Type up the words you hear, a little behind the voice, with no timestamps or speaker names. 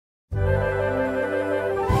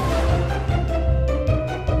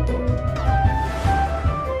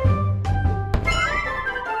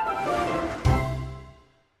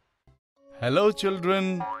Hello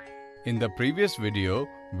children! In the previous video,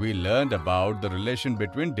 we learned about the relation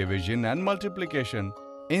between division and multiplication.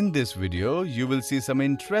 In this video, you will see some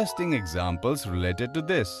interesting examples related to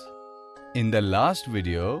this. In the last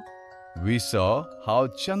video, we saw how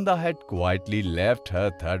Chanda had quietly left her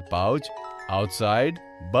third pouch outside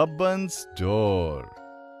Babban's door.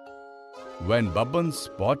 When Babban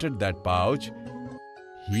spotted that pouch,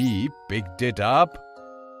 he picked it up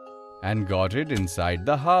and got it inside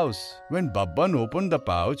the house. When Babban opened the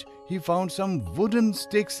pouch, he found some wooden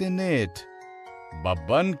sticks in it.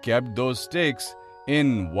 Babban kept those sticks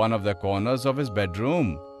in one of the corners of his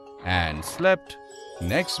bedroom and slept.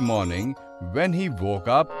 Next morning, when he woke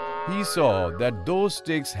up, he saw that those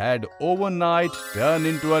sticks had overnight turned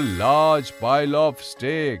into a large pile of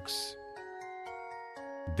sticks.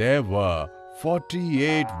 There were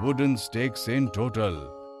 48 wooden sticks in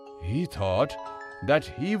total. He thought that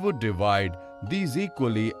he would divide these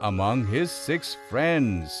equally among his 6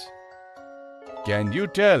 friends. Can you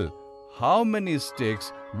tell how many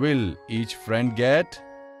sticks will each friend get?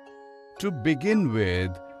 To begin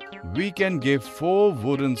with, we can give 4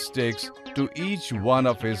 wooden sticks to each one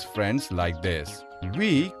of his friends like this.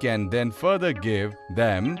 We can then further give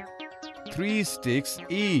them 3 sticks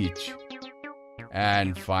each.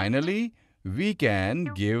 And finally, we can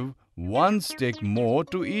give 1 stick more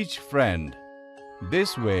to each friend.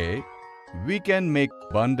 This way, we can make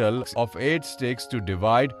a bundle of 8 sticks to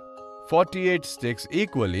divide 48 sticks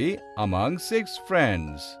equally among 6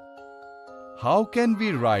 friends. How can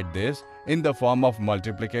we write this in the form of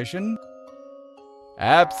multiplication?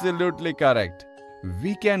 Absolutely correct.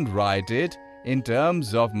 We can write it in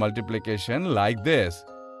terms of multiplication like this.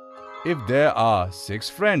 If there are 6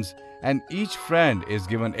 friends and each friend is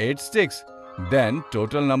given 8 sticks, then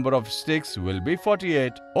total number of sticks will be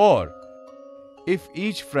 48. Or if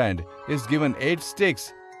each friend is given 8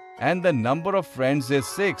 sticks and the number of friends is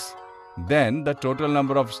 6, then the total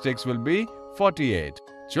number of sticks will be 48.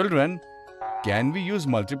 Children, can we use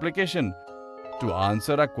multiplication to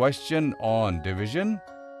answer a question on division?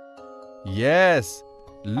 Yes,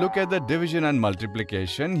 look at the division and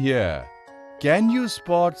multiplication here. Can you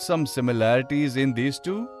spot some similarities in these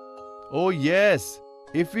two? Oh yes.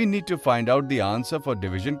 If we need to find out the answer for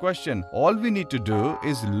division question, all we need to do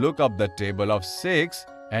is look up the table of 6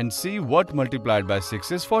 and see what multiplied by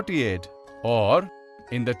 6 is 48. Or,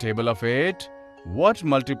 in the table of 8, what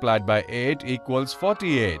multiplied by 8 equals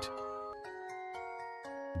 48.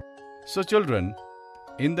 So children,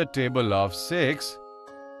 in the table of 6,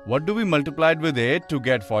 what do we multiply with 8 to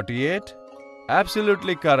get 48?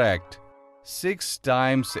 Absolutely correct. 6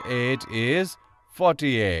 times 8 is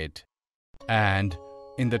 48. And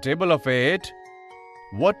in the table of 8,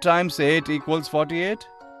 what times 8 equals 48?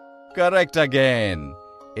 Correct again.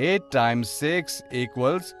 8 times 6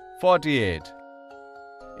 equals 48.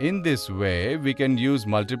 In this way, we can use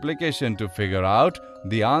multiplication to figure out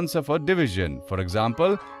the answer for division. For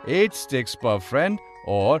example, 8 sticks per friend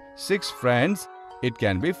or 6 friends, it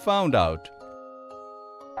can be found out.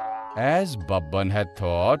 As Babban had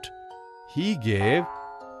thought, he gave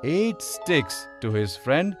 8 sticks to his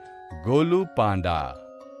friend Golu Panda.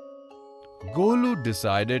 Golu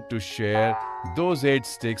decided to share those 8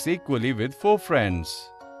 sticks equally with 4 friends.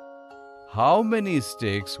 How many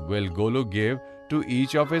sticks will Golu give to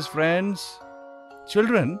each of his friends?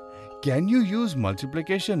 Children, can you use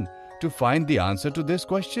multiplication to find the answer to this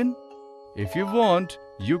question? If you want,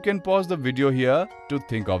 you can pause the video here to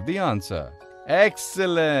think of the answer.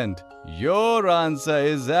 Excellent! Your answer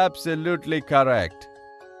is absolutely correct.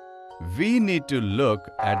 We need to look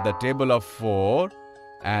at the table of 4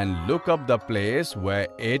 and look up the place where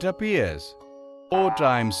 8 appears. 4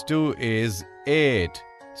 times 2 is 8.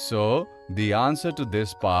 So, the answer to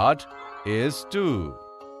this part is 2.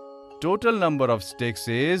 Total number of sticks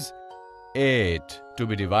is 8. To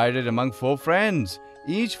be divided among 4 friends,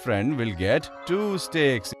 each friend will get 2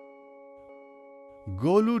 sticks.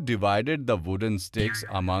 Golu divided the wooden sticks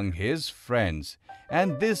among his friends,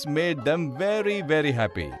 and this made them very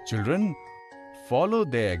happy. Children, follow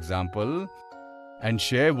their example and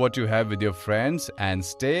share what you have with your friends and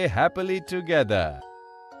stay happily together.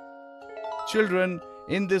 Children,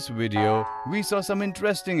 in this video, we saw some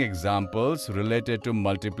interesting examples related to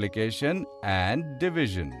multiplication and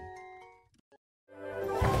division.